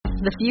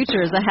The future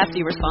is a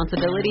hefty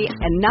responsibility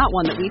and not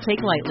one that we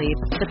take lightly.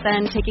 But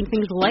then taking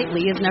things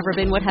lightly has never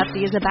been what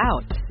Hefty is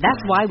about. That's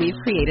why we've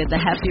created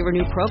the Hefty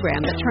Renew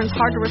program that turns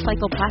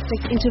hard-to-recycle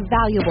plastics into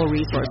valuable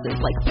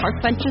resources like park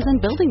benches and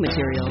building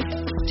materials.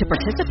 To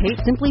participate,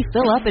 simply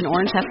fill up an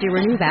orange Hefty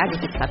Renew bag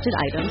with accepted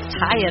items,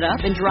 tie it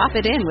up, and drop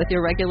it in with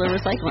your regular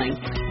recycling.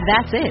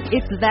 That's it.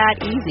 It's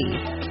that easy.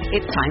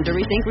 It's time to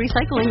rethink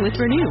recycling with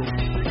Renew.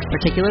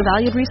 Particular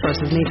valued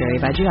resources may vary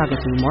by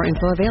geography. More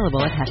info available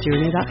at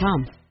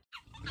heftyrenew.com.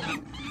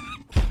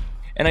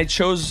 And I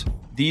chose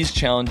these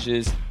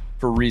challenges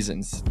for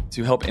reasons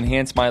to help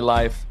enhance my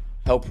life,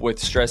 help with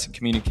stress and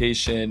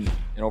communication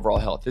and overall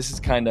health. This is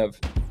kind of,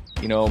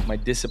 my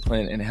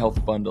discipline and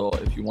health bundle,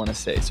 if you want to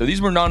say. So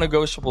these were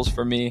non-negotiables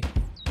for me.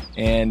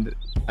 And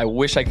I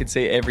wish I could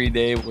say every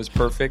day was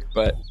perfect,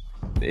 but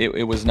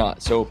it was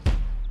not. So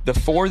the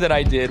 4 that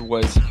I did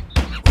was...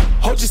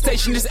 Hold your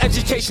station, this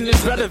education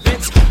is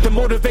relevant. The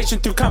motivation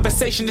through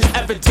conversation is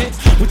evident.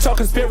 We're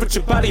talking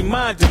spiritual body,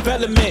 mind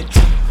development.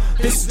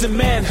 This is the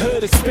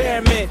manhood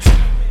experiment.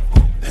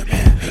 The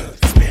manhood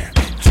experiment.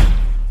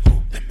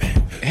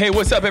 Hey,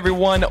 what's up,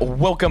 everyone?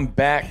 Welcome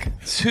back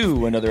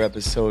to another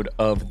episode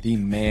of the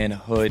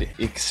Manhood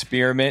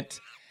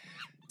Experiment.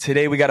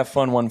 Today, we got a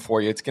fun one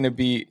for you. It's going to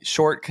be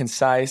short,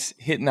 concise,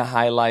 hitting the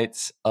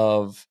highlights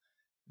of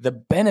the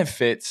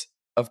benefits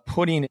of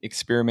putting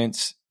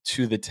experiments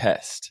to the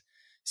test.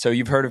 So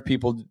you've heard of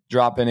people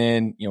dropping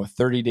in,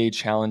 30-day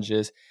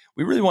challenges.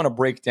 We really want to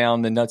break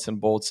down the nuts and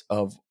bolts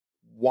of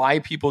why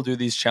people do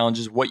these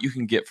challenges, what you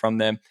can get from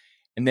them.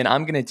 And then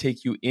I'm going to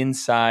take you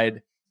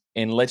inside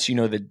and let you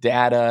know the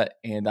data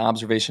and the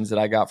observations that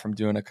I got from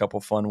doing a couple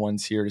fun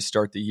ones here to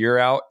start the year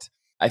out.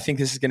 I think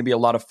this is going to be a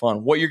lot of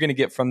fun. What you're going to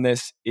get from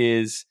this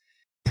is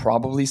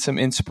probably some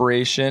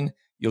inspiration.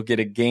 You'll get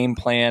a game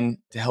plan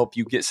to help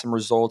you get some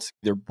results,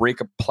 either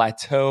break a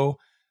plateau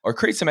or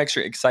create some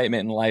extra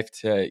excitement in life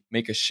to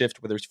make a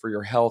shift, whether it's for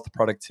your health,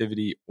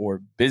 productivity,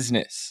 or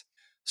business.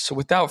 So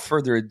without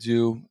further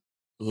ado,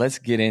 let's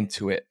get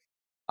into it.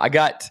 I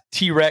got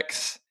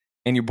T-Rex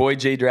and your boy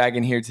Jay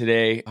Dragon here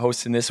today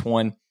hosting this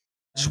one.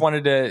 Just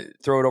wanted to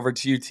throw it over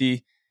to you,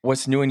 T.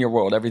 What's new in your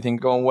world? Everything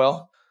going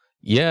well?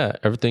 Yeah,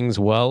 everything's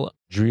well.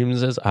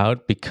 Dreams is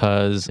out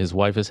because his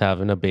wife is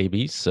having a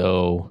baby.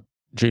 So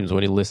Dreams,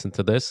 when you listen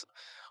to this,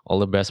 all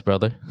the best,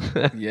 brother.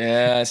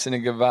 Yeah,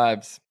 sending good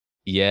vibes.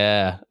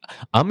 Yeah,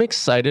 I'm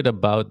excited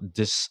about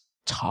this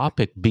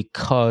topic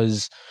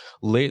because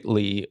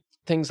lately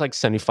things like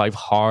 75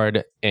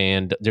 hard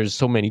and there's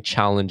so many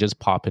challenges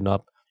popping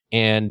up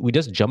and we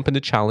just jump in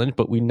the challenge,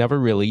 but we never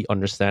really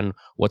understand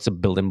what's the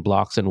building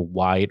blocks and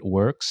why it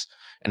works.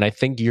 And I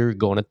think you're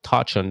going to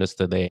touch on this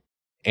today.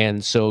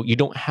 And so you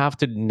don't have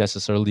to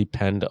necessarily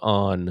depend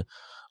on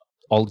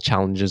all the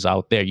challenges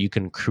out there. You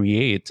can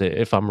create,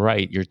 if I'm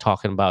right, you're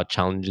talking about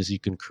challenges you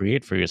can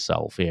create for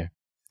yourself here.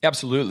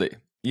 Absolutely.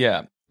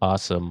 Yeah.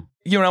 Awesome.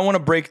 I want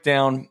to break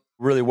down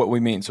really what we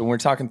mean. So when we're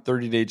talking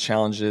 30-day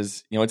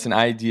challenges, it's an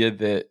idea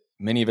that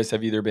many of us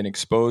have either been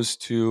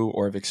exposed to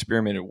or have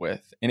experimented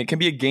with. And it can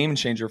be a game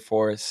changer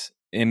for us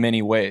in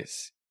many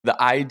ways.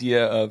 The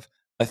idea of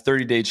a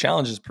 30-day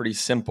challenge is pretty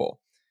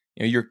simple.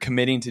 You're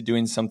committing to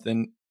doing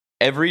something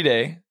every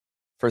day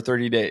for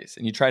 30 days,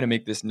 and you try to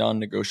make this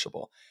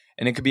non-negotiable.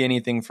 And it could be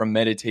anything from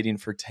meditating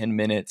for 10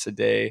 minutes a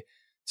day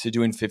to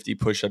doing 50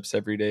 push-ups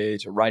every day,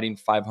 to writing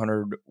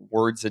 500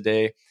 words a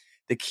day.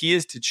 The key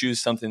is to choose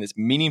something that's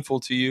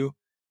meaningful to you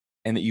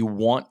and that you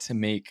want to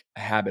make a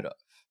habit of.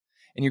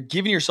 And you're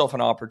giving yourself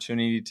an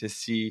opportunity to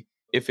see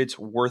if it's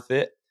worth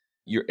it.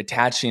 You're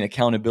attaching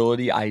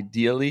accountability,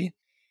 ideally.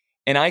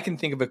 And I can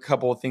think of a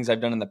couple of things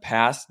I've done in the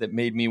past that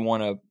made me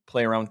want to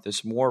play around with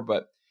this more.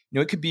 But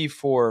it could be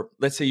for,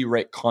 let's say you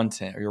write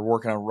content or you're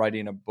working on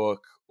writing a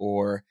book,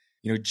 or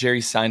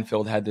Jerry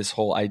Seinfeld had this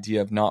whole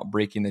idea of not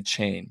breaking the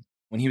chain.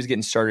 When he was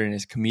getting started in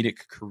his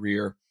comedic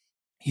career,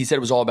 he said it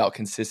was all about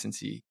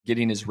consistency,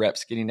 getting his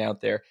reps, getting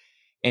out there.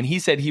 And he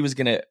said he was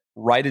going to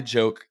write a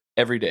joke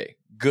every day,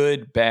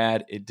 good,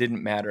 bad, it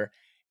didn't matter.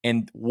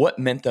 And what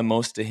meant the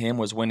most to him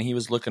was when he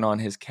was looking on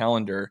his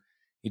calendar,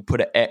 he'd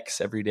put an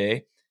X every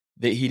day,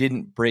 that he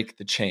didn't break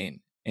the chain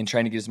and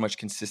trying to get as much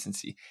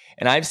consistency.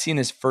 And I've seen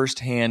this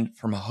firsthand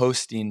from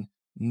hosting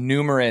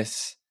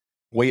numerous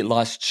weight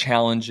loss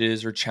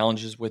challenges or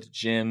challenges with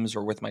gyms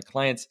or with my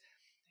clients.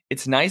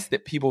 It's nice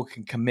that people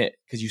can commit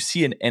because you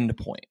see an end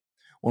point.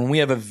 When we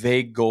have a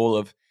vague goal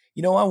of,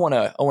 I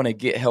want to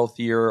get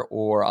healthier,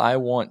 or I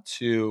want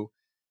to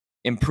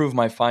improve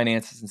my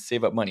finances and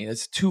save up money.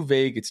 That's too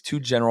vague. It's too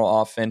general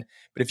often.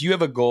 But if you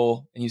have a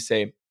goal and you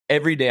say,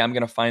 every day I'm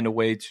going to find a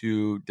way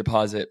to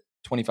deposit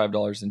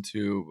 $25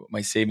 into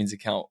my savings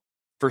account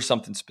for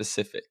something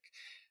specific,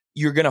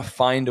 you're going to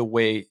find a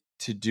way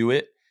to do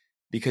it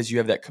because you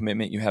have that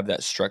commitment, you have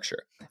that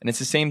structure. And it's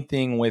the same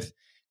thing with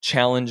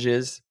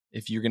challenges.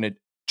 If you're going to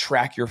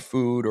track your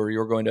food, or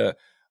you're going to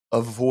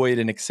avoid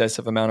an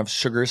excessive amount of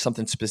sugar,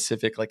 something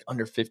specific like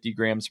under 50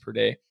 grams per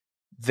day,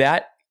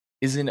 that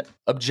is an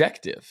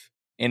objective.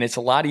 And it's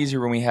a lot easier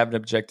when we have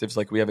objectives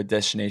like we have a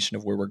destination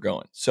of where we're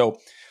going. So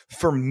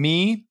for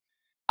me,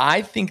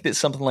 I think that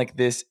something like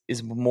this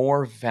is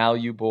more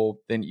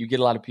valuable than you get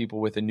a lot of people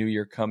with a new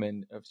year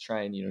coming of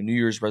trying, New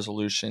Year's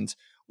resolutions,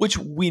 which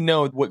we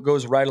know what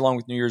goes right along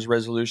with New Year's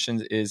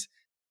resolutions is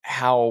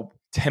how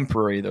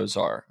temporary those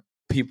are.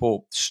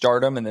 People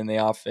start them and then they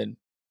often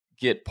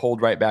get pulled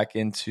right back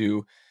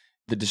into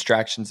the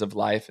distractions of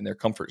life and their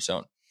comfort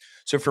zone.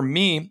 So for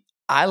me,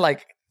 I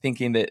like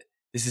thinking that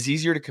this is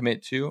easier to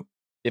commit to.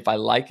 If I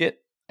like it,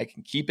 I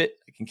can keep it,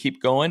 I can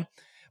keep going.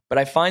 But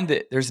I find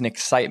that there's an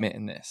excitement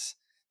in this.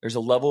 There's a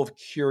level of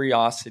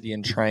curiosity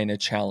in trying a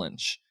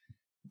challenge.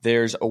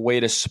 There's a way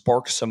to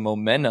spark some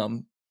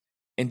momentum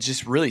and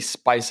just really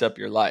spice up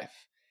your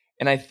life.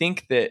 And I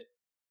think that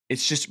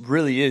it's just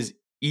really is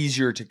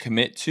easier to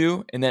commit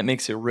to, and that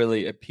makes it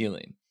really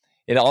appealing.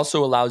 It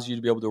also allows you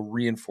to be able to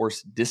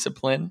reinforce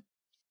discipline.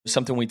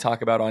 Something we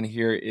talk about on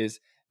here is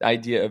the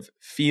idea of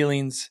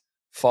feelings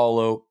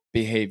follow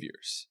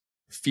behaviors.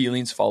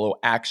 Feelings follow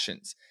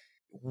actions.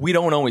 We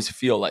don't always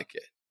feel like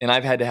it. And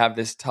I've had to have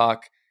this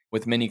talk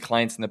with many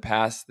clients in the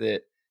past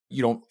that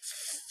you don't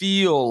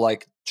feel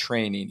like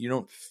training. You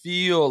don't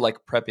feel like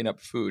prepping up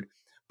food.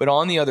 But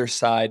on the other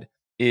side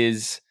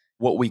is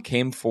what we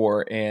came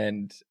for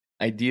and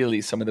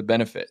ideally some of the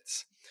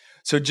benefits.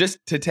 So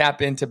just to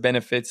tap into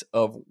benefits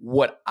of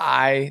what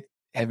I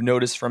have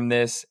noticed from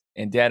this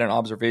and data and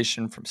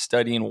observation from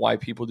studying why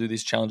people do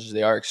these challenges,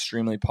 they are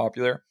extremely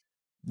popular.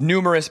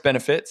 Numerous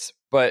benefits,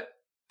 but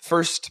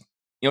first,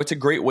 it's a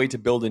great way to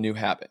build a new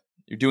habit.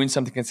 You're doing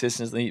something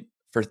consistently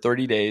for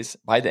 30 days.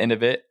 By the end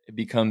of it, it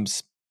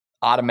becomes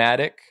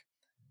automatic,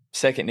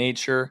 second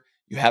nature.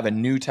 You have a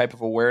new type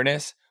of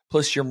awareness.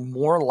 Plus, you're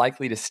more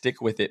likely to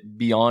stick with it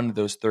beyond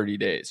those 30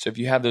 days. So if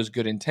you have those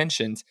good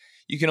intentions,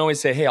 you can always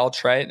say, hey, I'll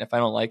try it. And if I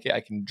don't like it,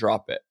 I can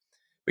drop it.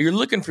 But you're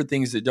looking for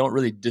things that don't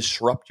really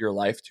disrupt your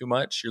life too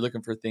much. You're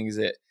looking for things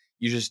that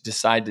you just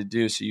decide to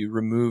do. So you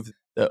remove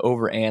the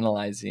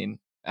overanalyzing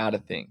out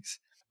of things.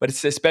 But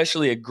it's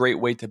especially a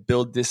great way to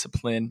build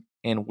discipline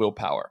and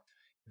willpower.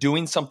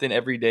 Doing something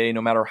every day,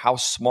 no matter how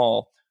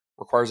small,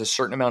 requires a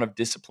certain amount of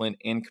discipline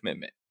and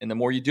commitment. And the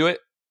more you do it,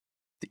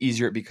 the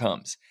easier it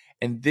becomes.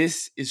 And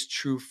this is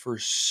true for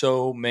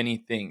so many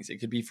things. It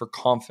could be for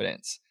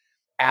confidence,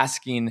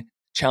 asking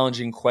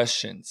challenging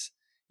questions.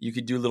 You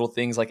could do little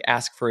things like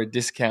ask for a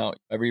discount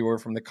everywhere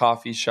from the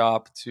coffee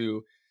shop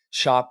to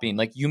shopping.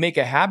 Like you make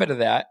a habit of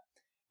that.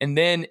 And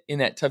then in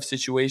that tough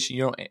situation,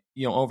 you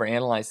don't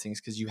overanalyze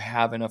things because you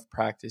have enough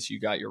practice.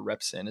 You got your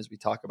reps in, as we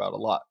talk about a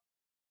lot.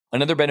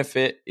 Another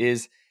benefit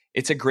is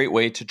it's a great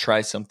way to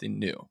try something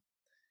new.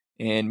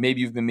 And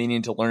maybe you've been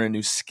meaning to learn a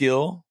new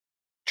skill,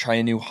 try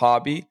a new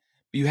hobby,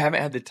 but you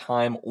haven't had the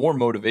time or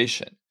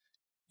motivation.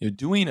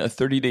 Doing a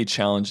 30-day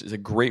challenge is a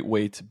great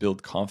way to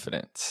build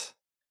confidence.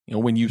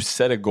 When you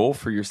set a goal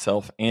for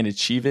yourself and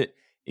achieve it,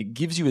 it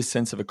gives you a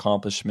sense of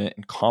accomplishment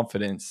and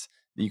confidence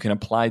that you can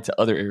apply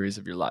to other areas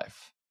of your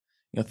life.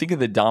 Think of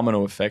the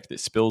domino effect that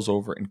spills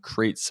over and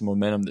creates some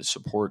momentum that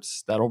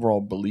supports that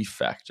overall belief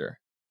factor.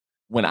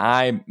 When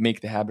I make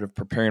the habit of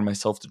preparing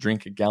myself to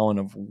drink a gallon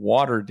of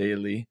water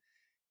daily,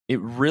 it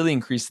really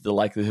increases the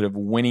likelihood of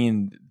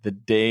winning the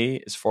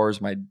day as far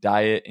as my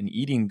diet and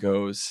eating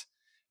goes,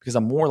 because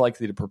I'm more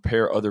likely to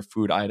prepare other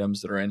food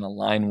items that are in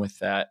line with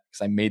that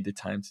because I made the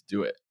time to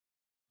do it.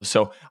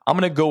 So I'm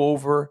going to go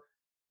over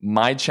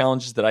my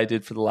challenges that I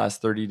did for the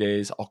last 30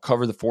 days. I'll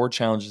cover the 4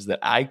 challenges that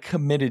I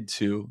committed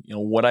to,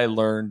 what I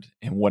learned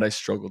and what I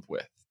struggled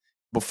with.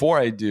 Before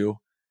I do,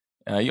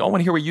 I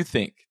want to hear what you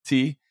think.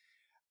 T,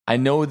 I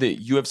know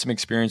that you have some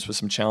experience with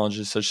some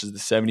challenges such as the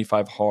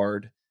 75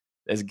 Hard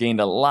that has gained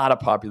a lot of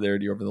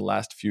popularity over the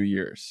last few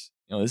years.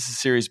 This is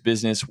serious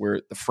business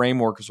where the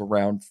framework is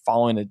around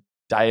following a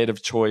diet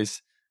of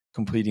choice,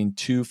 completing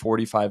 2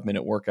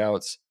 45-minute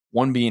workouts,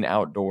 one being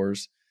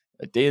outdoors,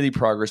 a daily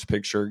progress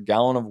picture,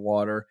 gallon of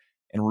water,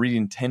 and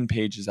reading 10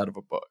 pages out of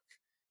a book.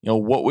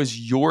 What was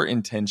your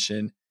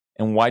intention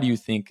and why do you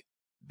think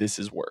this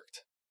has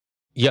worked?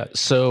 Yeah,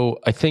 so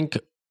I think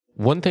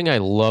one thing I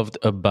loved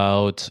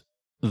about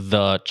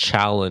the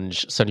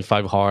challenge,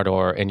 75 Hard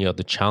or any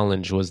other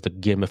challenge, was the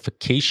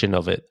gamification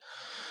of it.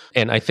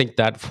 And I think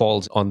that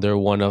falls under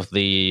one of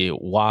the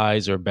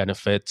whys or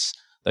benefits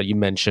that you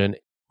mentioned.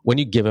 When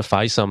you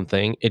gamify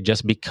something, it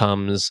just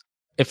becomes,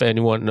 if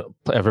anyone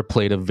ever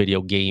played a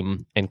video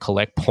game and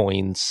collect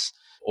points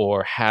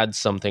or had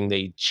something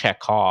they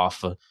check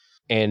off,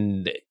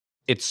 and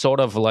it's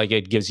sort of like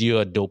it gives you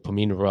a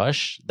dopamine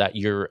rush that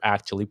you're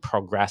actually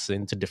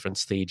progressing to different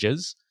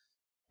stages.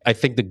 I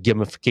think the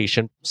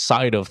gamification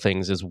side of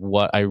things is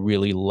what I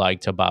really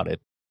liked about it.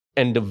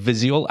 And the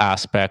visual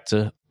aspect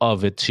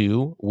of it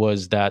too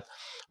was that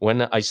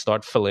when I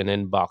start filling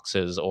in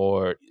boxes,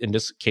 or in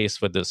this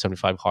case with the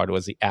 75 Hard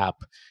was the app,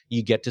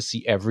 you get to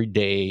see every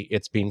day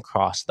it's being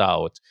crossed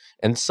out.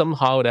 And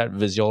somehow that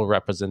visual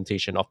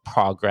representation of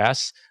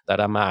progress that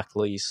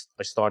I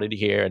started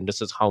here and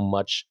this is how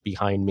much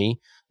behind me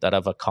that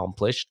I've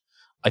accomplished.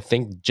 I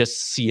think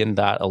just seeing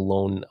that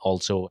alone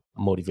also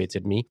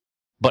motivated me.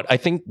 But I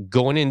think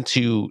going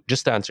into,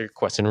 just to answer your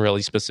question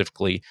really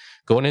specifically,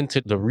 going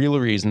into the real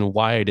reason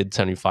why I did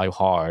 75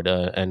 hard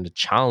and the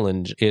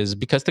challenge is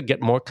because to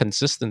get more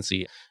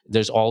consistency,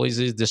 there's always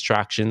these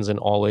distractions and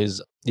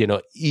always,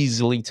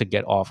 easily to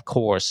get off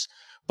course.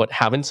 But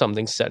having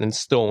something set in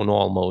stone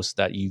almost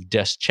that you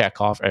just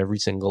check off every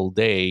single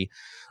day,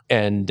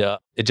 and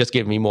it just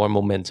gave me more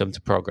momentum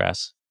to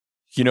progress.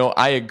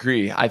 I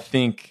agree. I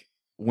think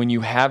when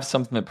you have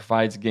something that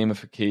provides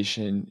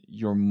gamification,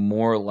 you're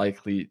more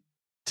likely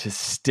to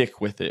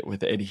stick with it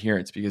with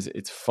adherence because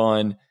it's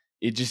fun.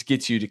 It just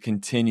gets you to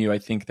continue. I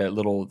think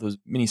those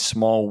many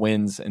small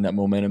wins and that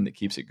momentum that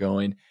keeps it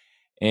going.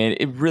 And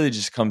it really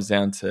just comes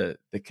down to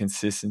the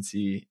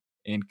consistency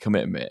and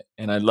commitment.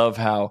 And I love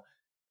how,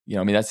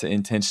 that's an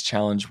intense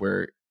challenge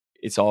where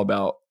it's all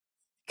about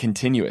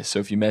continuous. So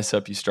if you mess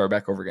up, you start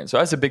back over again. So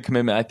that's a big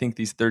commitment. I think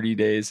these 30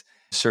 days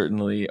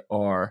certainly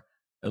are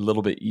a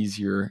little bit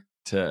easier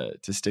to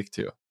stick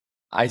to.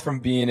 From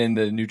being in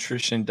the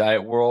nutrition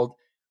diet world,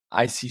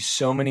 I see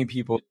so many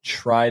people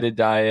try to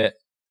diet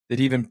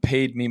that even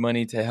paid me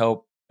money to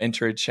help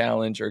enter a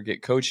challenge or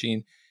get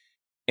coaching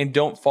and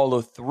don't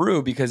follow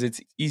through because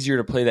it's easier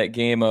to play that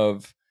game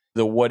of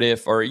the what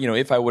if, or,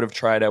 if I would have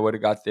tried, I would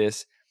have got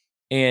this.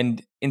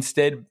 And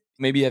instead,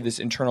 maybe you have this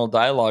internal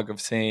dialogue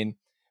of saying,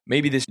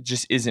 maybe this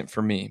just isn't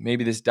for me.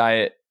 Maybe this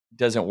diet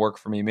doesn't work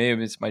for me.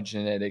 Maybe it's my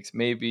genetics.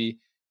 Maybe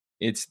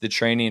it's the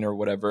training or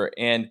whatever.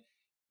 And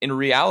in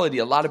reality,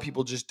 a lot of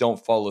people just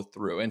don't follow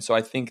through. And so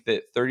I think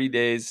that 30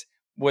 days,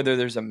 whether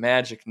there's a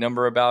magic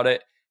number about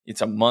it,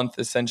 it's a month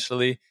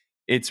essentially,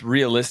 it's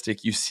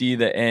realistic. You see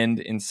the end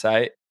in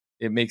sight.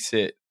 It makes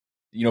it,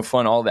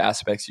 fun, all the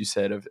aspects you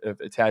said of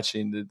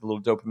attaching the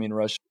little dopamine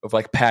rush of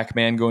like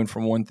Pac-Man going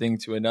from one thing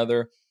to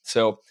another.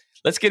 So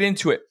let's get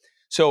into it.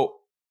 So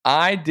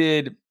I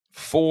did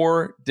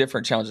 4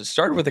 different challenges.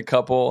 Started with a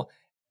couple.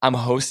 I'm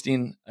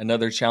hosting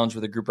another challenge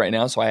with a group right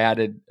now. So I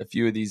added a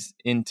few of these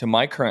into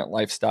my current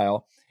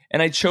lifestyle.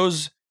 And I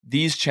chose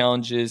these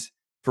challenges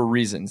for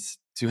reasons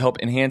to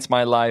help enhance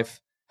my life,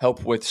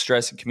 help with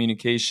stress and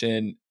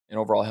communication and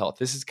overall health.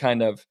 This is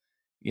kind of,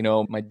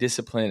 my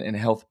discipline and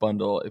health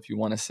bundle, if you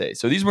want to say.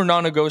 So these were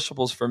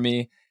non-negotiables for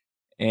me.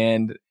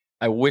 And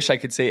I wish I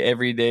could say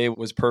every day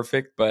was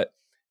perfect, but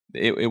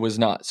it was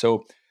not.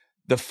 So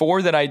the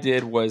 4 that I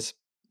did was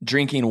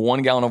drinking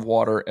 1 gallon of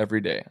water every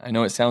day. I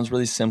know it sounds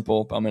really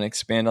simple, but I'm going to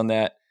expand on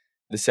that.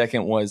 The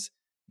second was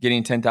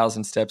getting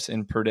 10,000 steps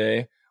in per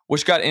day,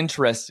 which got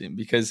interesting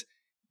because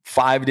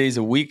 5 days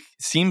a week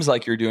seems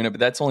like you're doing it,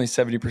 but that's only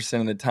 70%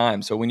 of the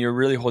time. So when you're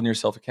really holding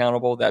yourself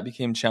accountable, that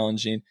became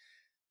challenging.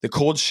 The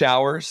cold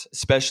showers,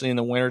 especially in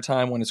the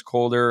wintertime when it's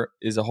colder,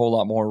 is a whole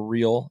lot more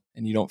real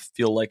and you don't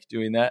feel like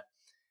doing that.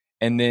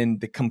 And then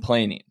the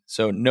complaining.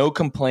 So no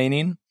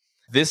complaining.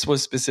 This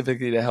was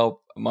specifically to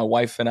help my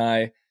wife and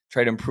I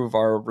try to improve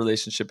our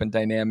relationship and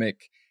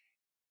dynamic.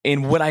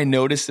 And what I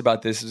noticed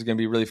about this is going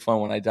to be really fun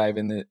when I dive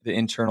in the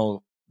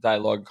internal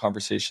dialogue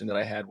conversation that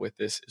I had with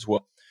this as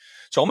well.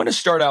 So I'm going to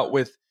start out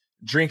with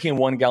drinking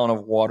 1 gallon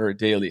of water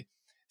daily.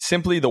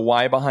 Simply the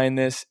why behind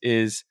this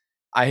is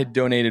I had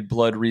donated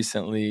blood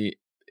recently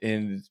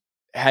and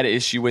had an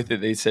issue with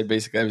it. They said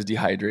basically I was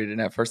dehydrated.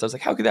 And at first I was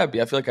like, how could that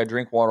be? I feel like I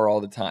drink water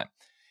all the time.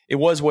 It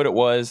was what it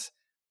was.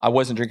 I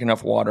wasn't drinking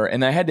enough water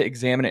and I had to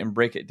examine it and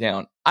break it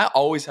down. I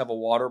always have a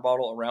water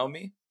bottle around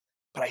me,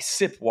 but I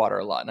sip water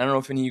a lot. And I don't know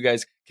if any of you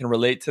guys can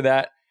relate to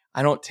that.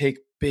 I don't take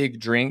big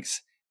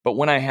drinks, but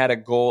when I had a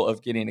goal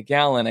of getting a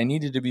gallon, I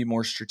needed to be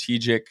more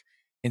strategic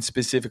and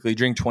specifically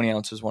drink 20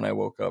 ounces when I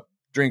woke up,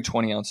 drink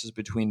 20 ounces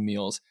between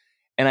meals.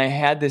 And I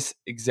had this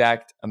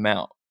exact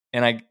amount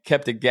and I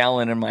kept a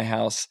gallon in my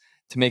house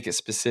to make it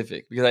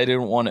specific because I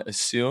didn't want to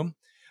assume.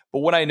 But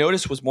what I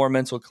noticed was more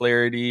mental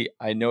clarity.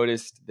 I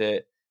noticed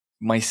that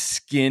my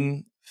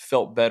skin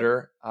felt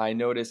better. I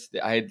noticed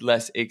that I had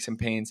less aches and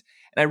pains.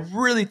 And I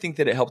really think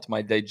that it helped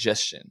my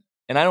digestion.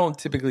 And I don't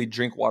typically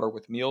drink water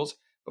with meals,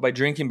 but by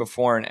drinking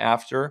before and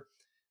after,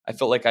 I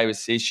felt like I was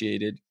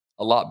satiated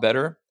a lot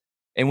better.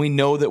 And we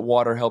know that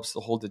water helps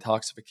the whole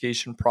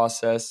detoxification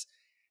process.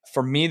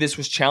 For me, this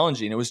was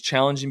challenging. It was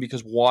challenging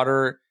because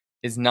water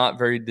is not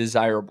very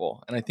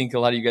desirable. And I think a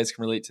lot of you guys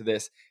can relate to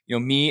this.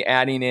 Me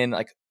adding in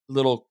like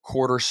little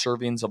quarter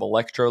servings of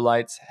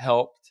electrolytes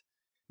helped.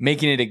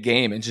 Making it a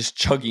game and just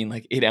chugging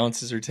like 8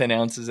 ounces or 10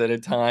 ounces at a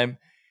time.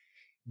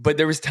 But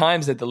there was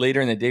times at the later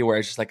in the day where I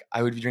was just like,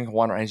 I would be drinking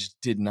water and I just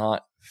did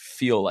not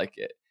feel like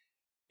it.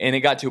 And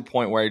it got to a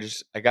point where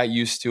I got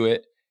used to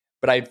it,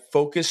 but I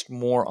focused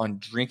more on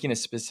drinking a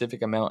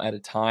specific amount at a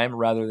time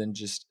rather than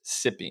just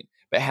sipping.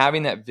 But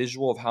having that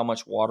visual of how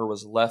much water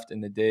was left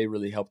in the day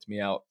really helped me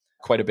out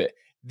quite a bit.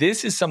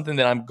 This is something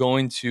that I'm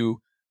going to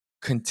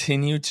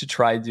continue to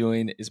try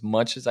doing as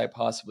much as I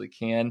possibly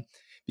can.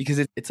 Because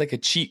it's like a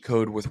cheat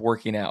code with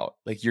working out.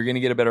 Like you're going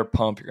to get a better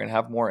pump. You're going to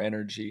have more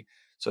energy.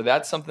 So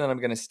that's something that I'm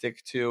going to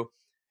stick to.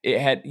 It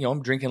had,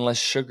 I'm drinking less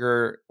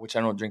sugar, which I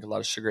don't drink a lot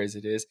of sugar as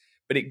it is,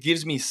 but it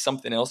gives me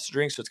something else to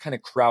drink. So it's kind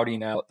of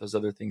crowding out those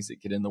other things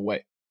that get in the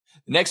way.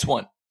 The next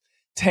one,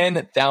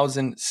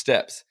 10,000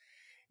 steps.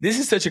 this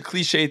is such a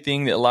cliche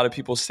thing that a lot of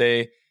people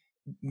say.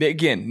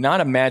 Again, not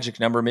a magic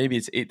number. Maybe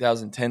it's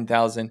 8,000,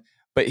 10,000.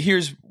 But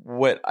here's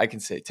what I can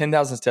say.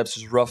 10,000 steps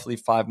is roughly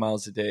 5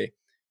 miles a day.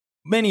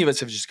 Many of us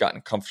have just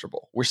gotten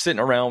comfortable. We're sitting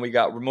around. We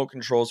got remote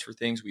controls for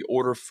things. We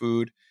order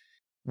food.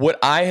 What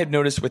I had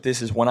noticed with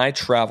this is when I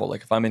travel,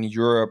 like if I'm in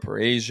Europe or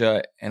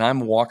Asia and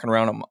I'm walking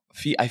around on my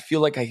feet, I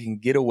feel like I can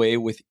get away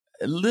with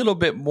a little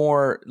bit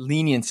more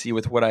leniency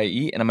with what I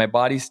eat, and my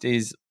body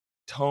stays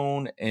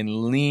toned and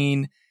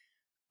lean.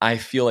 I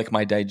feel like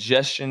my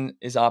digestion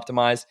is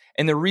optimized,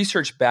 and the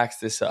research backs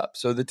this up.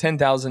 So the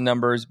 10,000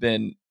 number has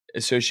been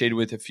associated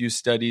with a few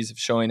studies of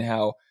showing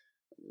how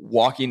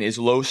walking is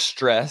low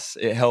stress.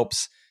 It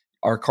helps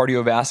our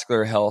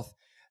cardiovascular health.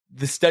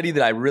 The study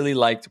that I really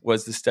liked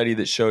was the study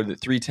that showed that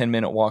 3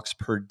 10-minute walks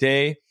per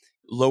day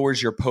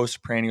lowers your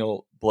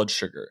postprandial blood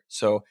sugar.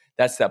 So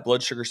that's that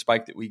blood sugar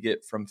spike that we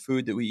get from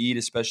food that we eat,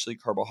 especially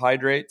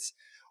carbohydrates,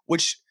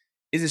 which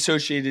is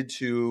associated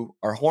to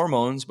our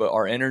hormones, but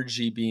our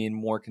energy being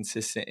more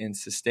consistent and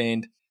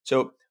sustained.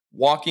 So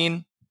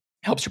walking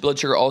helps your blood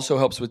sugar, also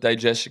helps with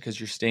digestion because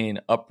you're staying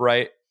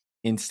upright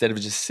instead of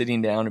just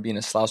sitting down and being in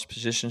a slouched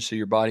position so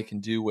your body can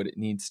do what it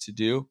needs to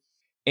do.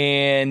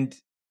 And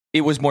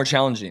it was more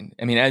challenging.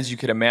 I mean, as you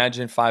could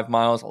imagine, 5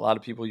 miles, a lot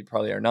of people, you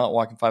probably are not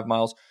walking 5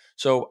 miles.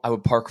 So I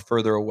would park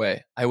further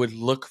away. I would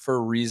look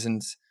for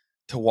reasons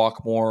to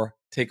walk more,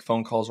 take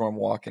phone calls while I'm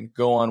walking,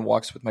 go on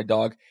walks with my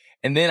dog.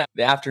 And then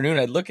the afternoon,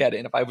 I'd look at it.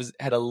 And if I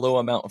had a low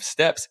amount of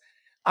steps,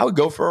 I would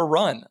go for a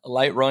run, a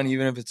light run,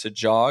 even if it's a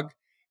jog.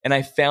 And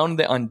I found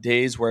that on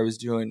days where I was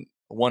doing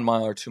a 1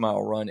 mile or 2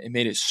 mile run, it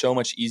made it so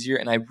much easier.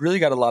 And I really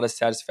got a lot of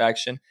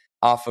satisfaction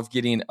off of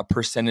getting a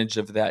percentage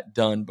of that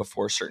done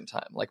before a certain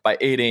time. Like by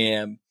 8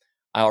 a.m.,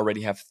 I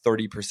already have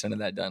 30% of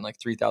that done, like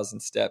 3,000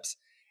 steps.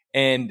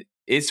 And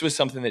it was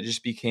something that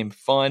just became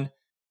fun.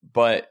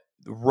 But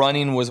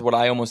running was what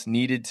I almost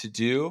needed to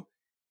do.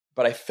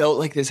 But I felt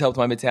like this helped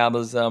my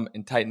metabolism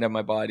and tightened up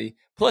my body.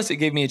 Plus, it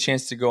gave me a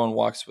chance to go on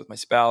walks with my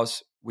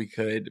spouse. We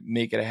could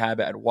make it a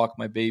habit. I'd walk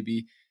my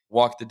baby,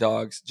 walk the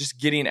dogs, just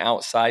getting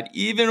outside,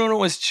 even when it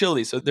was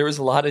chilly. So there was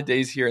a lot of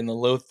days here in the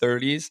low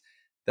 30s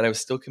that I was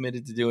still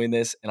committed to doing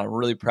this. And I'm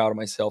really proud of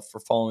myself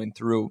for following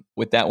through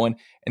with that one.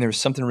 And there was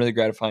something really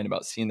gratifying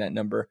about seeing that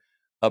number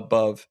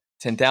above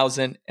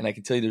 10,000. And I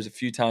can tell you there's a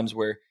few times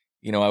where,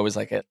 I was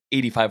like at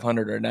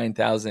 8,500 or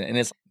 9,000 and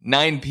it's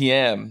 9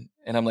 p.m.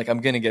 And I'm like, I'm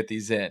going to get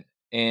these in.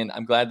 And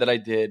I'm glad that I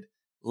did.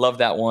 Love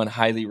that one.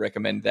 Highly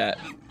recommend that.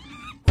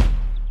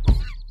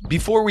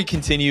 Before we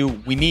continue,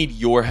 we need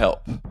your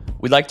help.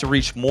 We'd like to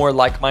reach more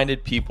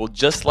like-minded people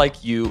just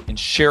like you and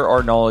share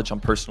our knowledge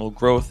on personal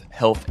growth,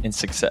 health, and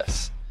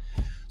success.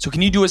 So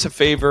can you do us a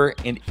favor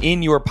and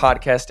in your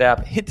podcast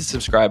app, hit the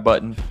subscribe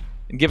button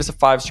and give us a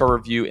 5-star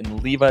review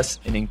and leave us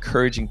an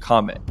encouraging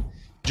comment.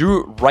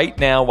 Do it right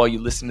now while you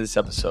listen to this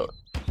episode.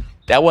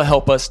 That will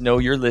help us know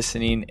you're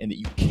listening and that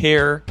you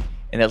care,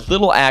 and that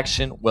little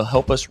action will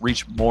help us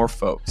reach more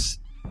folks.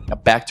 Now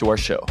back to our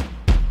show.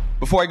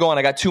 Before I go on,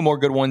 I got 2 more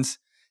good ones.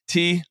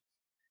 T,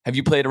 have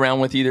you played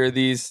around with either of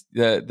these,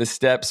 the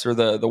steps or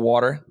the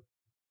water?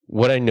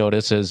 What I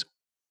notice is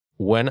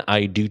when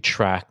I do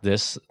track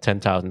this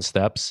 10,000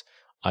 steps,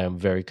 I am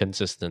very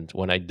consistent.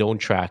 When I don't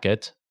track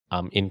it,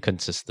 I'm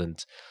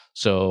inconsistent.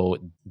 So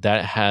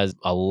that has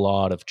a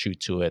lot of truth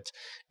to it.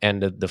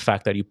 And the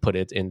fact that you put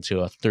it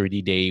into a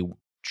 30-day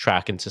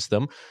tracking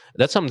system,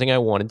 that's something I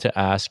wanted to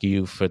ask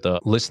you for the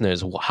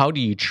listeners. How do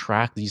you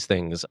track these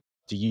things?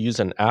 Do you use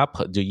an app?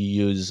 Do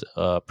you use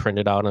print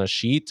it out on a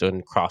sheet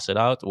and cross it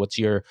out? What's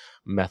your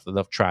method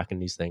of tracking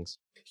these things?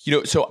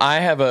 So I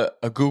have a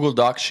Google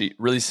Doc sheet,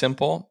 really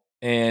simple,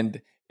 and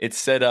it's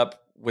set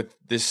up with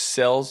this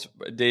cells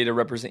data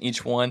represent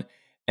each one,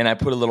 and I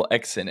put a little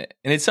X in it.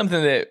 And it's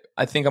something that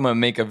I think I'm going to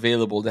make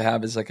available to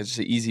have as like just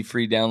an easy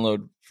free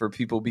download for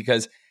people,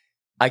 because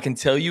I can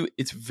tell you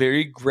it's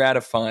very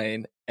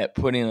gratifying at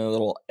putting a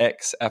little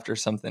X after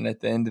something at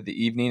the end of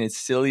the evening. As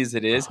silly as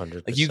it is,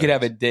 100%. Like you could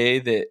have a day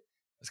that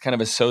was kind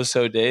of a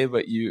so-so day,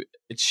 but you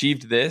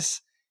achieved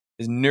this.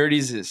 As nerdy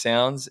as it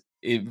sounds,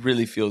 it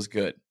really feels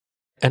good.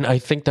 And I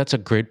think that's a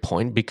great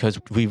point, because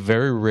we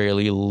very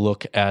rarely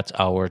look at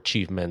our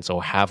achievements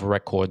or have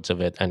records of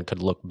it and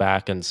could look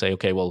back and say,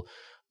 okay, well,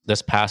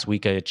 this past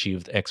week I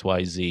achieved X,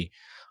 Y, Z.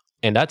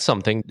 And that's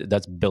something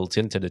that's built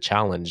into the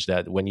challenge,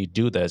 that when you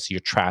do this,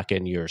 you're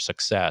tracking your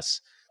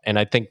success. And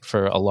I think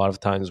for a lot of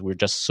times, we're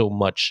just so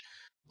much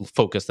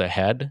focused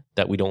ahead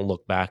that we don't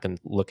look back and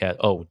look at,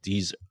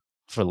 these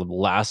for the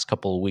last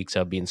couple of weeks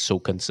have been so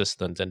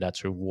consistent, and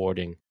that's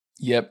rewarding.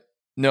 Yep.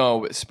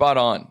 No, spot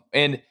on.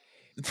 And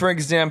for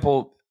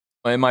example,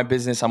 in my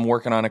business, I'm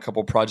working on a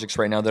couple projects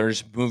right now that are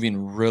just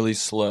moving really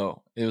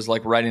slow. It was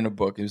like writing a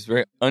book. It was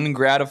very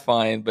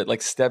ungratifying, but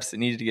like steps that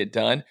needed to get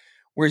done.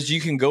 Whereas you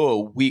can go a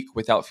week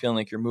without feeling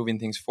like you're moving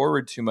things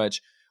forward too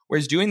much.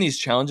 Whereas doing these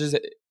challenges,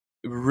 it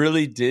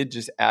really did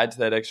just add to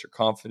that extra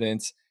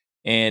confidence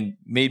and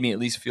made me at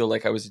least feel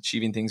like I was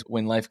achieving things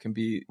when life can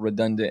be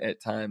redundant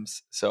at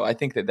times. So I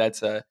think that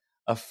that's a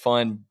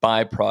fun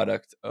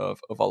byproduct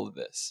of all of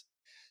this.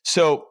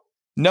 So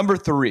number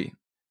 3,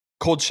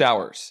 cold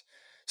showers.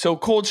 So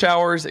cold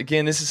showers,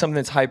 again, this is something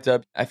that's hyped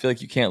up. I feel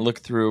like you can't look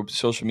through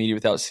social media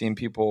without seeing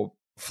people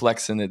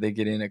flexing that they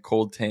get in a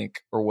cold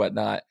tank or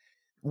whatnot.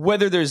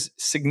 Whether there's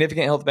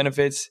significant health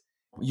benefits,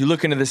 you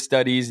look into the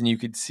studies and you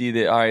could see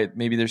that, all right,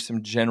 maybe there's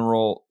some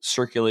general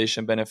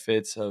circulation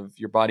benefits of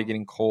your body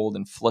getting cold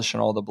and flushing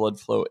all the blood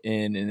flow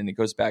in, and then it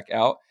goes back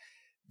out.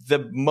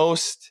 The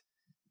most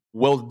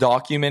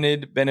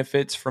well-documented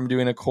benefits from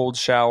doing a cold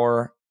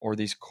shower or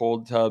these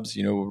cold tubs,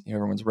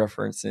 everyone's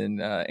referencing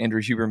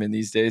Andrew Huberman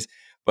these days,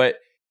 but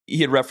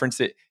he had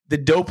referenced it, the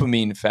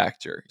dopamine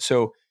factor.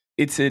 So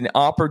it's an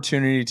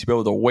opportunity to be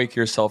able to wake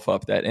yourself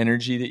up, that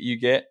energy that you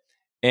get,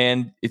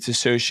 and it's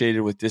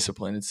associated with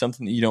discipline. It's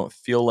something that you don't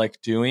feel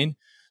like doing.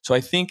 So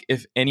I think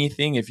if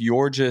anything, if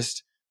you're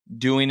just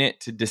doing it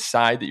to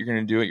decide that you're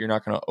going to do it, you're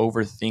not going to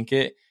overthink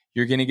it,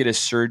 you're going to get a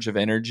surge of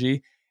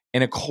energy.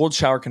 And a cold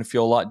shower can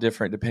feel a lot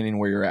different depending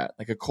where you're at.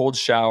 Like a cold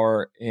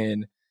shower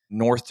in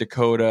North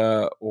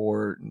Dakota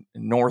or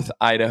North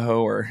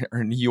Idaho or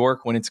New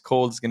York when it's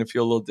cold is going to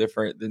feel a little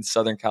different than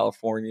Southern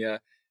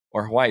California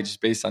or Hawaii,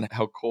 just based on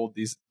how cold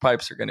these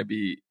pipes are going to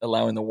be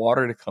allowing the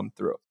water to come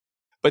through.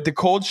 But the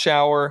cold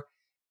shower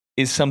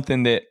is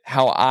something that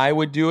how I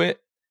would do it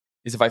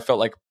is if I felt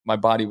like my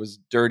body was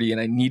dirty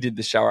and I needed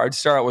the shower, I'd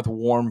start out with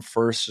warm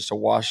first just to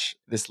wash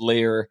this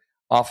layer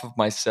off of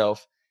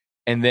myself.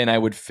 And then I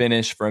would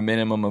finish for a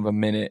minimum of a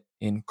minute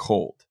in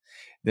cold.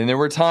 Then there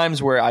were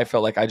times where I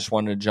felt like I just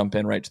wanted to jump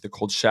in right to the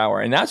cold shower.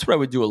 And that's what I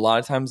would do a lot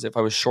of times if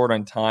I was short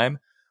on time,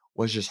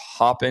 was just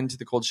hop into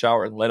the cold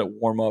shower and let it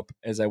warm up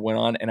as I went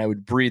on, and I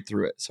would breathe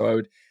through it. So I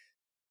would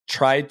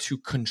try to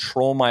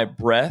control my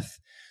breath.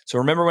 So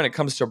remember, when it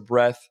comes to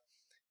breath,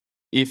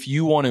 if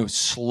you want to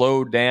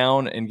slow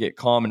down and get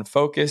calm and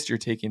focused, you're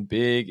taking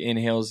big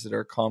inhales that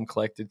are calm,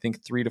 collected.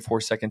 Think 3 to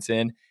 4 seconds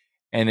in,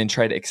 and then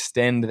try to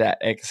extend that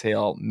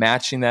exhale,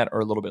 matching that or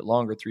a little bit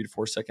longer, 3 to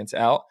 4 seconds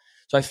out.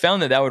 So I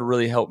found that would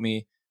really help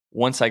me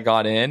once I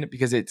got in,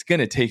 because it's going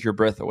to take your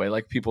breath away.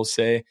 Like people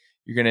say,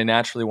 you're going to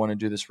naturally want to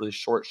do this really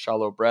short,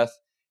 shallow breath.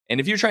 And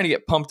if you're trying to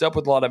get pumped up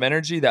with a lot of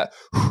energy, that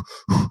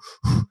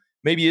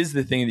maybe is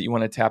the thing that you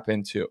want to tap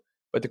into.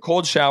 But the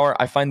cold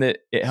shower, I find that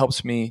it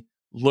helps me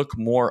look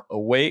more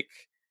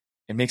awake.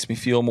 It makes me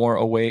feel more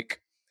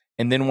awake.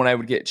 And then when I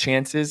would get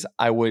chances,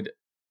 I would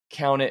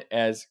count it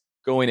as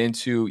going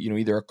into,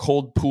 either a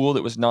cold pool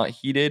that was not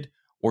heated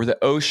or the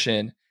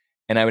ocean.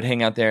 And I would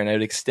hang out there and I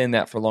would extend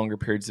that for longer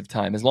periods of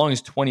time, as long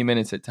as 20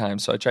 minutes at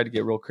times. So I tried to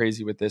get real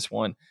crazy with this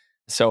one.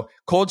 So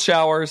cold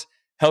showers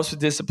helps with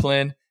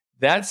discipline.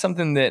 That's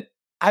something that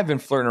I've been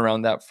flirting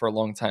around that for a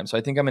long time. So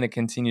I think I'm going to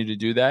continue to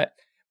do that.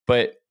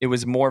 But it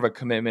was more of a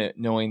commitment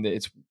knowing that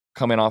it's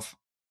coming off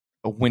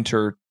a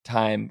winter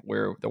time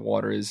where the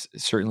water is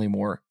certainly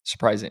more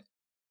surprising.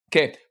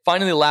 Okay,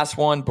 finally, the last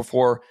one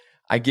before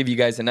I give you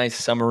guys a nice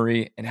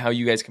summary and how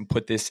you guys can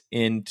put this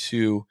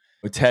into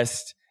a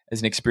test as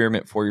an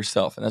experiment for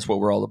yourself. And that's what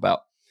we're all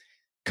about.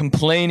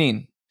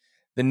 Complaining,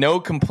 the no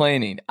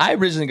complaining. I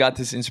originally got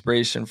this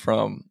inspiration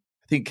from,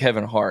 I think,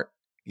 Kevin Hart.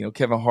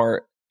 Kevin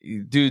Hart,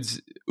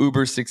 dude's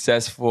uber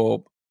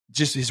successful.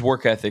 Just his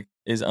work ethic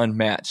is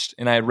unmatched.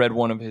 And I had read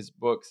one of his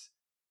books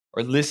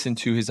or listened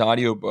to his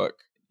audiobook.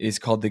 It's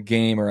called The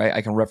Game, or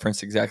I can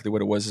reference exactly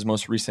what it was, his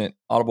most recent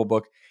Audible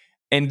book.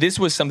 And this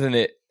was something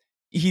that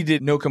he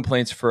did no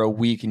complaints for a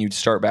week and you'd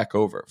start back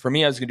over. For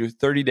me, I was going to do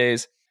 30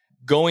 days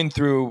going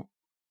through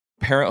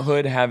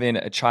parenthood, having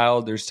a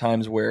child. There's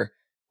times where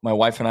my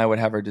wife and I would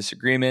have our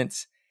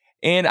disagreements,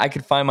 and I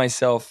could find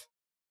myself,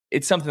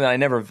 it's something that I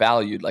never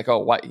valued. Like,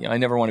 I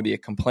never want to be a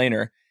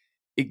complainer.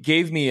 It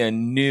gave me a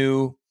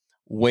new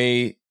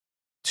way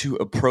to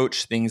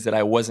approach things that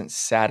I wasn't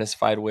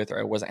satisfied with or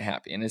I wasn't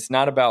happy. And it's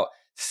not about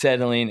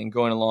settling and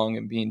going along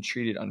and being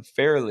treated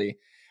unfairly,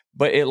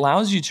 but it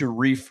allows you to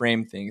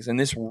reframe things. And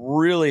this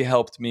really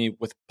helped me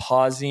with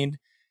pausing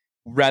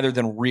rather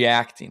than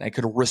reacting. I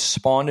could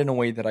respond in a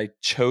way that I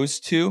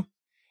chose to.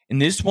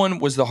 And this one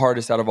was the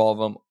hardest out of all of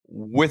them,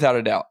 without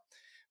a doubt.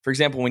 For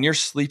example, when you're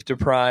sleep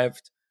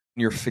deprived,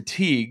 you're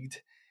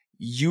fatigued,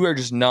 you are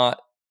just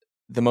not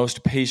the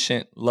most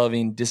patient,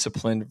 loving,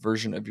 disciplined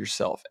version of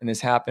yourself. And this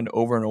happened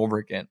over and over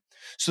again.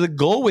 So the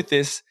goal with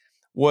this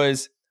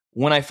was,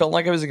 when I felt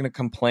like I was going to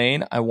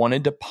complain, I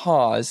wanted to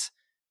pause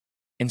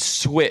and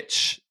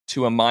switch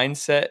to a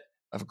mindset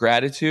of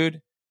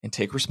gratitude and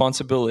take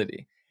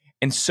responsibility.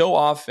 And so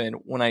often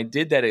when I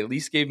did that, it at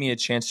least gave me a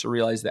chance to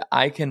realize that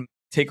I can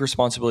take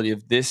responsibility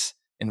of this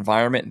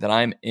environment that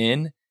I'm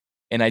in,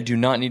 and I do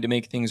not need to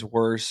make things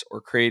worse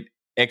or create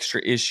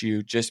extra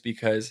issue just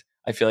because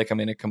I feel like I'm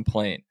in a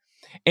complaint.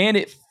 And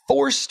it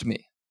forced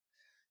me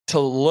to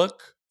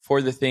look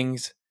for the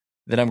things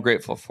that I'm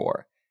grateful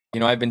for.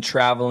 I've been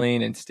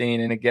traveling and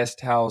staying in a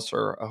guest house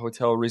or a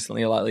hotel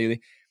recently, a lot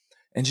lately,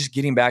 and just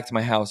getting back to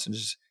my house and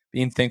just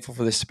being thankful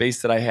for the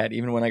space that I had,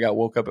 even when I got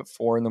woke up at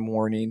 4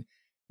 a.m.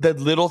 The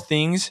little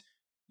things,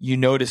 you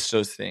notice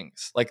those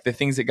things, like the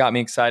things that got me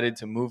excited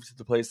to move to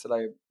the place that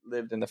I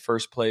lived in the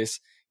first place.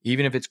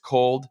 Even if it's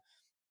cold,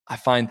 I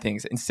find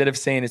things. Instead of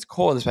saying it's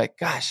cold, it's like,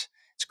 gosh,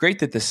 it's great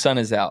that the sun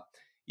is out.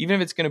 even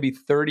if it's going to be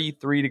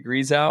 33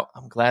 degrees out,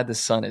 I'm glad the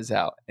sun is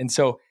out. And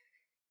so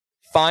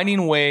finding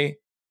a way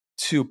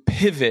to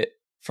pivot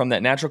from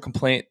that natural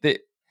complaint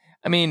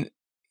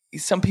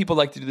some people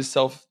like to do the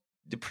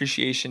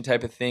self-depreciation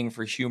type of thing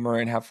for humor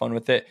and have fun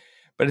with it.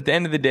 But at the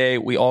end of the day,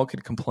 we all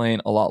could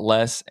complain a lot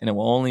less, and it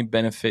will only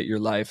benefit your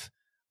life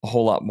a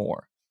whole lot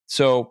more.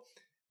 So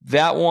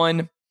that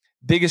one,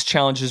 biggest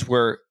challenge is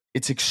where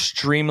it's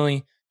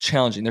extremely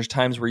challenging. There's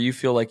times where you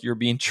feel like you're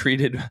being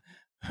treated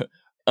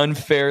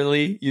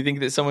unfairly. You think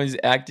that someone's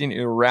acting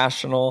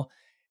irrational,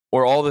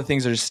 or all the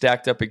things are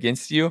stacked up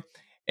against you.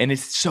 And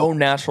it's so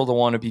natural to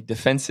want to be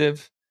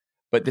defensive.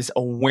 But this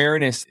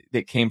awareness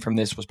that came from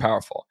this was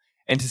powerful.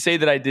 And to say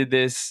that I did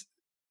this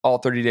all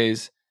 30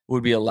 days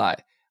would be a lie.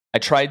 I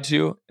tried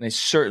to, and I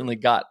certainly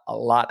got a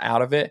lot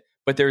out of it.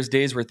 But there's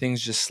days where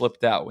things just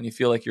slipped out when you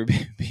feel like you're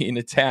being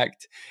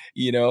attacked,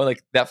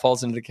 like that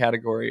falls into the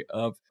category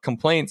of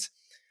complaints.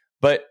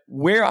 But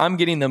where I'm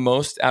getting the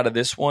most out of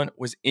this one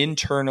was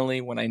internally,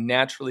 when I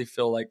naturally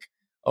feel like,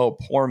 oh,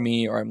 poor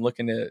me, or I'm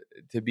looking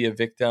to be a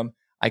victim,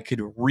 I could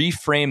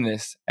reframe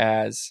this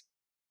as,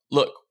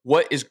 look,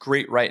 what is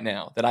great right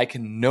now that I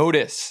can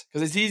notice?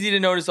 Because it's easy to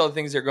notice all the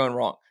things that are going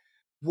wrong.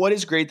 What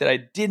is great that I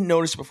didn't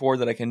notice before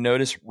that I can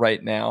notice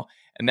right now?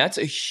 And that's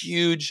a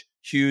huge,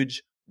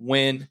 huge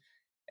win.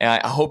 And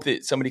I hope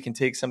that somebody can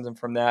take something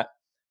from that.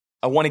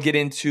 I want to get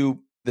into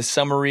the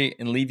summary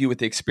and leave you with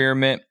the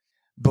experiment.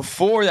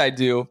 Before I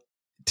do,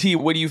 T,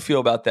 what do you feel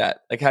about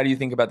that? Like, how do you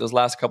think about those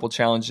last couple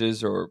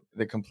challenges or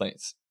the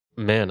complaints?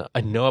 Man,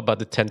 I know about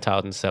the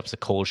 10,000 steps, the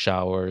cold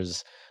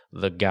showers,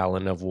 the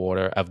gallon of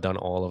water. I've done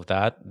all of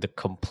that. The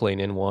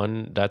complaining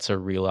one, that's a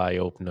real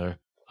eye-opener.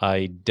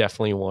 I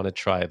definitely want to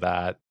try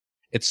that.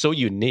 It's so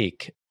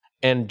unique.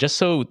 And just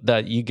so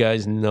that you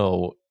guys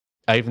know,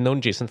 I've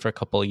known Jason for a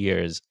couple of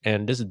years,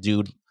 and this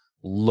dude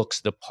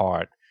looks the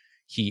part.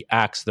 He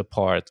acts the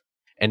part.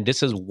 And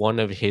this is one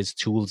of his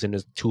tools in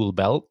his tool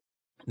belt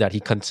that he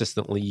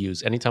consistently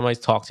uses. Anytime I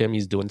talk to him,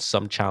 he's doing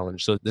some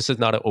challenge. So this is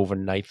not an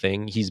overnight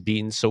thing. He's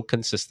being so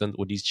consistent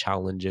with these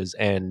challenges.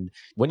 And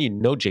when you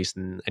know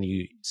Jason and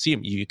you see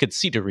him, you could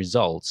see the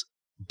results.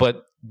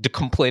 But the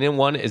complaining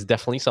one is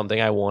definitely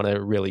something I want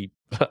to really,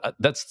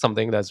 that's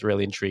something that's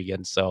really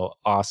intriguing. So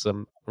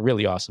awesome,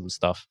 really awesome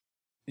stuff.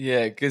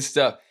 Yeah, good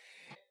stuff.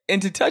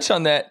 And to touch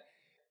on that,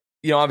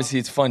 obviously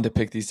it's fun to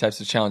pick these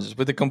types of challenges.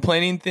 But the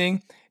complaining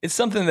thing, it's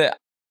something that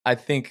I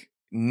think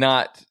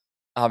not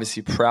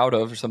obviously proud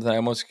of, or something I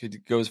almost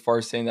could go as far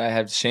as saying that I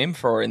have shame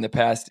for in the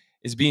past,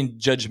 is being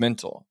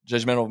judgmental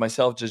of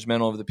myself,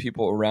 judgmental of the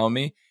people around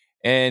me.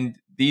 And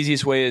the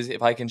easiest way is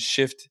if I can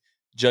shift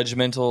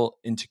judgmental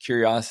into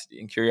curiosity,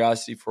 and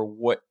curiosity for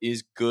what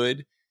is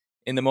good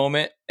in the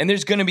moment. And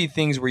there's going to be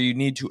things where you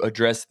need to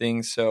address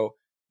things so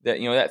that,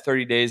 that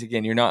 30 days,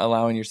 again, you're not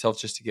allowing yourself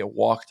just to get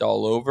walked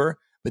all over,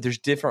 but there's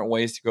different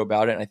ways to go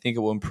about it. And I think it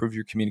will improve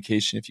your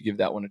communication if you give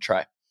that one a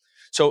try.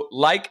 So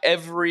like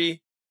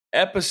every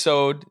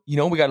episode, we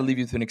got to leave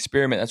you with an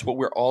experiment. That's what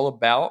we're all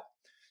about.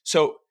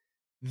 So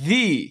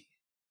the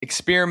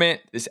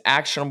experiment, this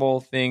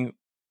actionable thing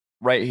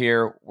right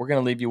here, we're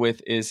going to leave you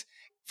with is,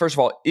 first of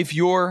all, if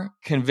you're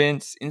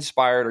convinced,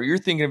 inspired, or you're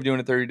thinking of doing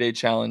a 30-day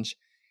challenge,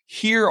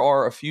 here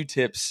are a few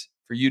tips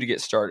for you to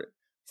get started.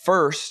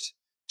 First,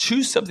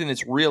 choose something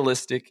that's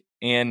realistic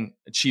and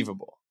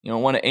achievable. You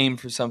don't want to aim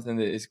for something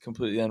that is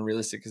completely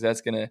unrealistic, because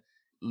that's going to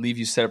leave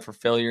you set up for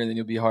failure, and then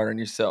you'll be hard on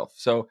yourself.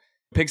 So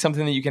pick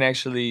something that you can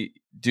actually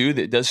do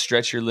that does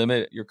stretch your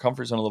limit, your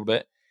comfort zone a little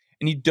bit.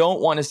 And you don't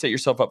want to set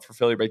yourself up for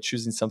failure by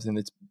choosing something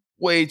that's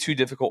way too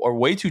difficult or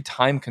way too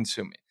time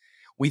consuming.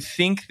 We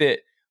think that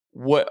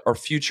what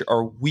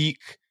our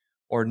week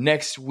or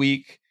next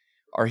week,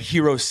 our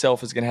hero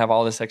self is going to have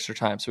all this extra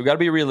time. So we got to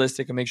be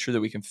realistic and make sure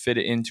that we can fit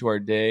it into our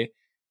day.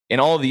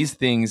 And all these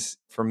things,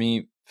 for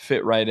me,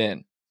 fit right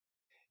in.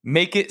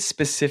 Make it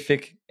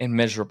specific and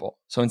measurable.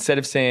 So instead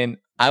of saying,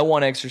 I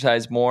want to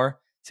exercise more,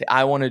 say,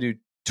 I want to do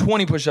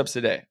 20 push-ups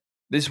a day.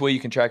 This way you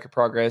can track your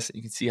progress and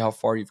you can see how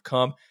far you've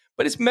come.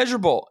 But it's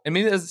measurable. And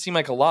maybe it doesn't seem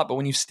like a lot, but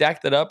when you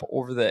stack that up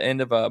over the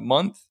end of a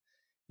month,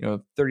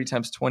 30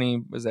 times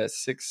 20, was that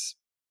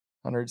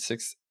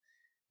 606?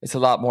 It's a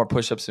lot more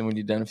push-ups than when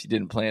you've done if you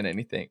didn't plan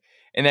anything.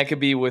 And that could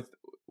be with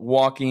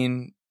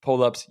walking,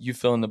 pull-ups, you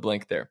fill in the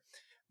blank there.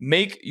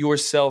 Make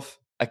yourself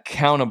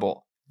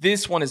accountable.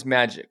 This one is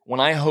magic. When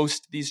I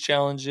host these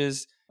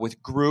challenges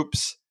with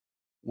groups,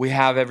 we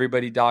have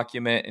everybody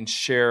document and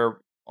share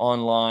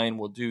online.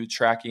 We'll do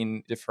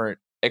tracking different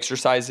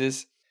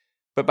exercises.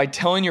 But by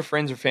telling your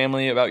friends or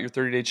family about your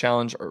 30-day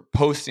challenge or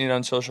posting it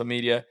on social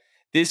media,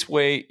 this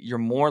way you're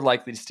more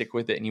likely to stick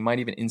with it, and you might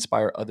even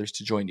inspire others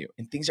to join you.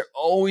 And things are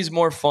always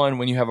more fun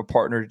when you have a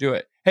partner to do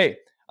it. Hey,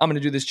 I'm going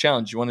to do this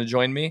challenge. You want to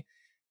join me?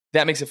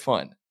 That makes it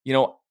fun.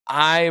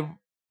 I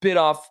bit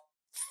off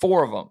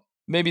 4 of them.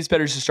 Maybe it's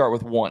better to start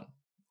with 1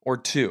 or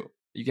 2.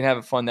 You can have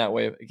it fun that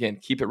way. Again,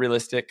 keep it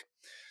realistic.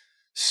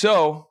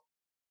 So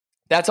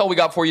that's all we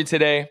got for you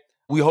today.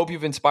 We hope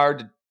you've inspired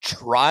to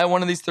try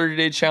one of these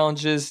 30-day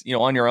challenges,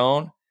 on your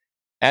own.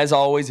 As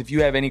always, if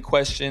you have any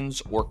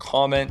questions or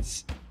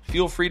comments,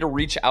 feel free to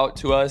reach out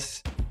to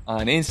us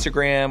on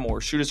Instagram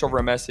or shoot us over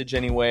a message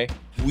anyway.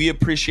 We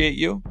appreciate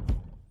you.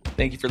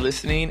 Thank you for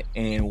listening,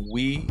 and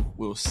we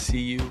will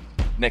see you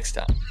next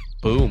time.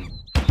 Boom.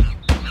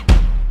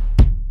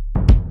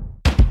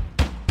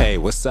 Hey,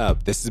 what's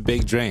up? This is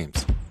Big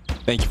Dreams.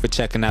 Thank you for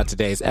checking out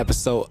today's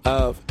episode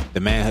of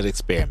The Manhood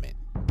Experiment.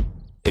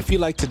 If you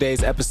like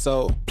today's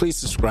episode, please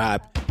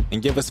subscribe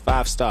and give us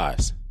 5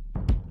 stars.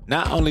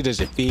 Not only does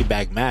your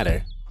feedback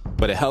matter,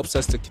 but it helps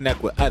us to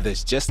connect with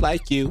others just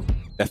like you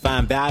that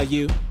find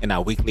value in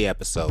our weekly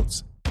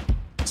episodes.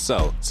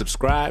 So,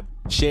 subscribe,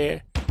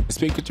 share, and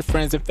speak with your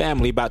friends and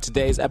family about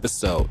today's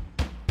episode.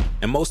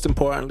 And most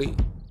importantly,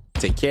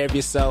 take care of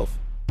yourself,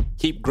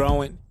 keep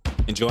growing,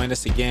 and join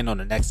us again on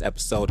the next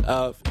episode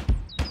of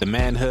The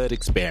Manhood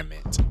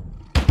Experiment.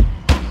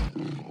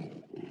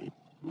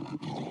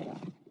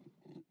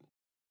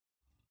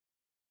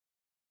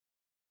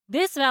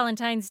 This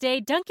Valentine's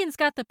Day, Dunkin's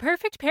got the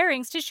perfect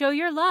pairings to show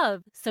your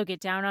love. So get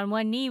down on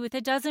one knee with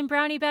a dozen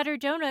brownie batter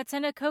donuts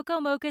and a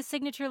cocoa mocha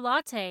signature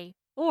latte.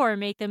 Or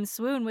make them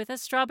swoon with a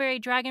strawberry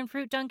dragon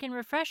fruit Dunkin'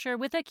 refresher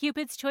with a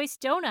Cupid's Choice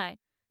donut.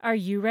 Are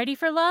you ready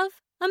for love?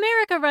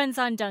 America runs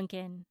on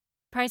Dunkin'.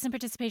 Price and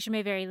participation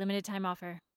may vary. Limited time offer.